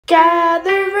Gather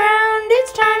round,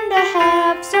 it's time to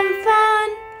have some fun.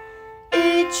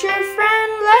 It's your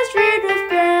friend, let's read with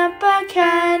Grandpa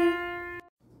Ken.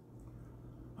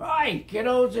 Hi,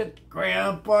 kiddos, it's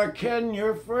Grandpa Ken,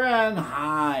 your friend.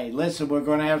 Hi. Listen, we're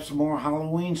going to have some more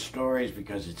Halloween stories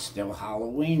because it's still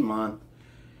Halloween month.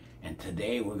 And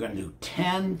today we're going to do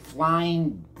 10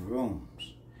 flying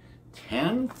brooms.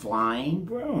 10 flying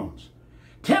brooms.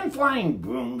 10 flying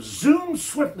brooms zoomed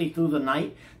swiftly through the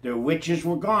night. Their witches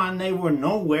were gone. They were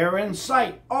nowhere in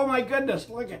sight. Oh my goodness,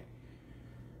 look at.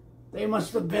 They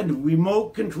must have been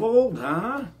remote controlled,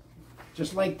 huh?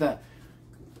 Just like the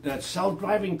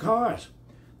self-driving cars.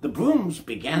 The brooms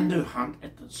began to hunt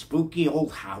at the spooky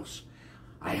old house.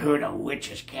 I heard a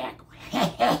witch's cackle.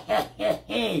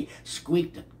 Hey,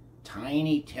 squeaked a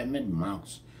tiny, timid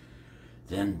mouse.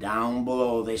 Then down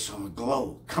below they saw a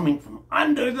glow coming from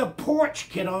under the porch,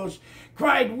 kiddos.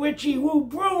 Cried Witchy Woo,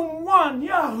 Broom 1,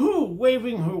 Yahoo!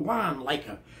 Waving her wand like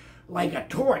a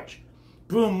torch.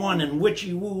 Broom 1 and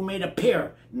Witchy Woo made a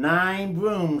pair. 9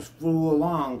 brooms flew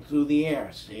along through the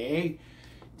air. See?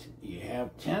 You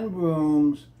have 10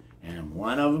 brooms, and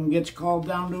one of them gets called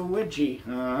down to a witchy,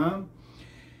 huh?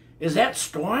 Is that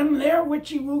Storm there?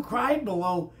 Witchy Woo cried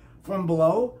from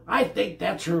below. I think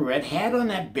that's her red hat on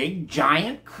that big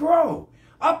giant crow.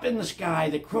 Up in the sky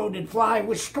the crow did fly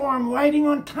with Storm riding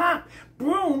on top.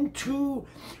 Broom 2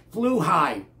 flew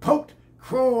high, poked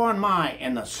crow on my,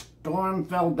 and the Storm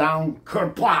fell down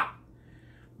kerplop.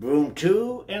 Broom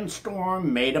 2 and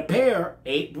Storm made a pair.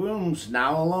 8 brooms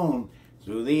now alone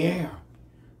through the air.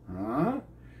 Huh?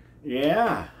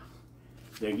 Yeah.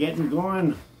 They're getting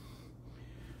going.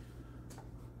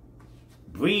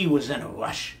 Bree was in a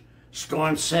rush.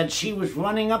 Storm said she was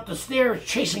running up the stairs,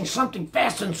 chasing something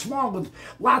fast and small with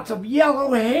lots of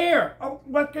yellow hair. Oh,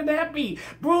 what could that be?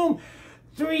 Broom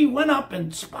 3 went up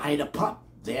and spied a pup.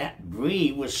 That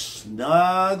Bree was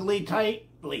snugly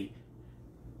tightly.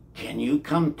 Can you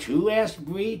come too? Asked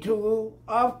Bree to Woo.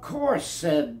 Of course,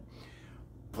 said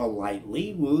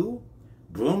politely Woo.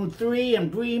 Broom 3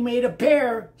 and Bree made a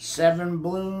pair. 7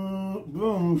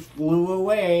 brooms flew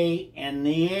away in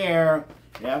the air.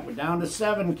 Yeah, we're down to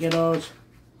 7, kiddos.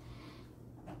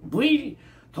 Bree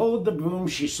told the broom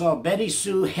she saw Betty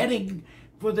Sue heading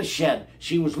for the shed.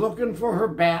 She was looking for her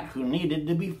bat who needed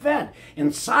to be fed.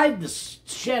 Inside the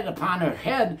shed upon her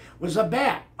head was a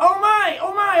bat. Oh my,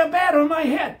 a bat on my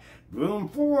head. Broom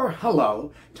 4,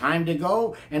 hello, time to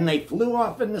go, and they flew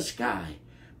off in the sky.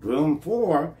 Broom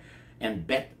 4 and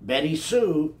Betty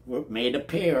Sue made a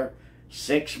pair.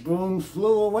 6 brooms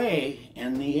flew away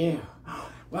in the air.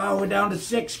 Wow, we're down to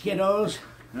 6, kiddos.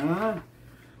 Huh?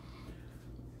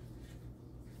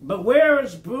 But where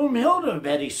is Broomhilda?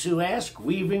 Betty Sue asked,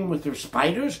 weaving with her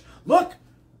spiders. Look,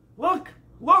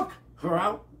 her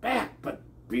out back, but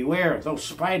beware, those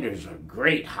spiders are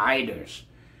great hiders.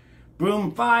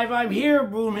 Broom 5, I'm here,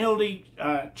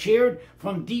 Broomhilda cheered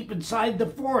from deep inside the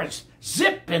forest.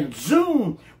 Zip and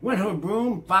zoom went her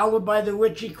broom, followed by the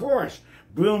witchy chorus.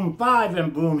 Broom 5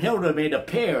 and Broomhilda made a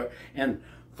pair, and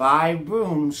 5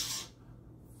 brooms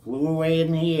flew away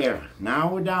in the air.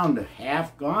 Now we're down to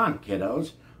half gone,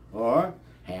 kiddos, or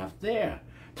half there.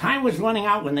 Time was running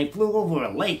out when they flew over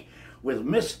a lake where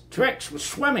Miss Trix was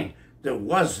swimming. There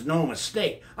was no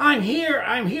mistake. I'm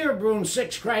here, Broom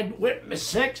 6 cried Miss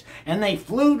 6, and they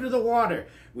flew to the water.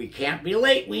 We can't be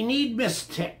late, we need Miss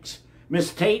Trix.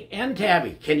 Miss Tate and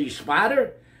Tabby, can you spot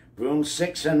her? Broom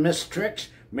 6 and Miss Trix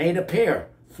made a pair.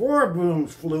 4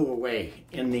 brooms flew away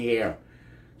in the air.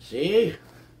 See?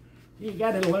 You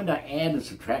got to learn to add and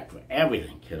subtract for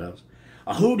everything, kiddos.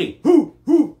 A hooting, hoo,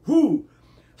 hoo, hoo,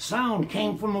 sound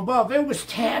came from above. It was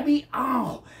Tabby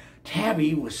Owl.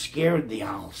 Tabby was scared, the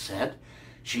owl said.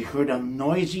 She heard a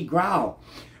noisy growl.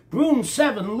 Broom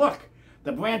 7, look.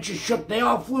 The branches shook. They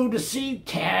all flew to see.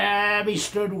 Tabby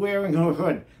stood wearing her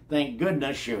hood. Thank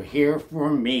goodness you're here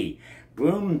for me.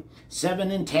 Broom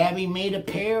 7 and Tabby made a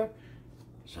pair.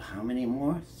 So how many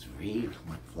more? 3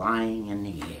 went flying in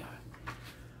the air.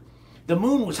 The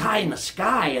moon was high in the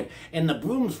sky, and the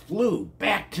brooms flew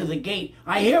back to the gate.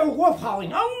 I hear a wolf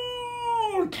howling.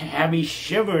 Oh! Tabby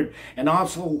shivered, and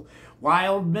also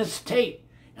wild Miss Tate.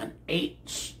 And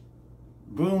 8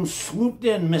 brooms swooped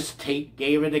in. Miss Tate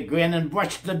gave it a grin and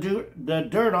brushed the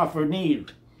dirt off her knees.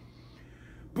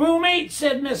 Broom 8,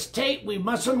 said Miss Tate, we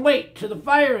mustn't wait to the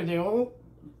fire.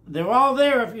 They're all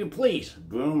there, if you please.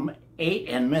 Broom 8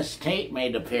 and Miss Tate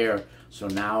made a pair, so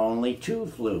now only 2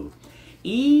 flew.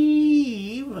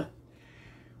 Eve,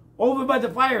 over by the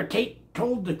fire, Tate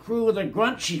told the crew with a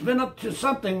grunt she's been up to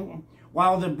something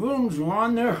while the brooms were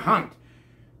on their hunt.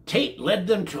 Tate led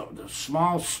them to the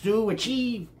small stew which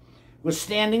Eve was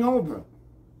standing over.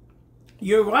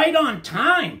 You're right on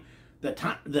time.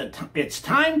 It's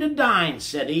time to dine,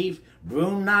 said Eve.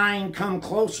 Broom 9, come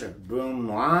closer. Broom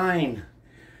line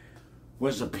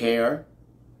was a pair,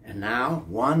 and now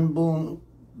one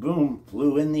broom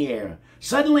flew in the air.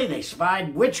 Suddenly they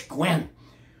spied Witch Gwen,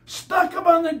 stuck up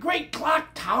on the great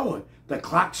clock tower. The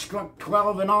clock struck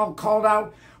 12 and all called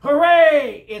out,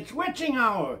 "Hooray! It's witching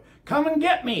hour! Come and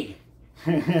get me!"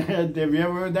 Have you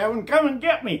ever heard that one? Come and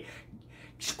get me!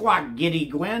 Squawked Giddy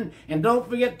Gwen. And don't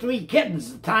forget 3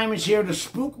 kittens. The time is here to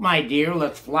spook, my dear.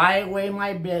 Let's fly away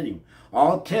my bedding.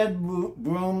 All 10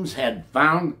 brooms had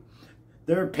found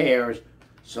their pairs,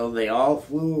 so they all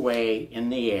flew away in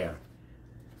the air.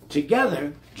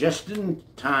 Together, just in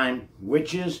time,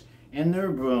 witches and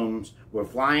their brooms were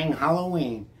flying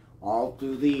Halloween all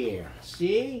through the air.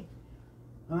 See?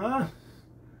 Huh?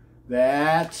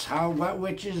 That's what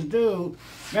witches do.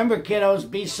 Remember, kiddos,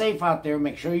 be safe out there.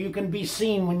 Make sure you can be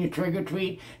seen when you trick or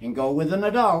treat, and go with an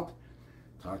adult.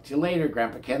 Talk to you later.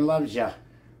 Grandpa Ken loves ya.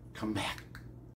 Come back.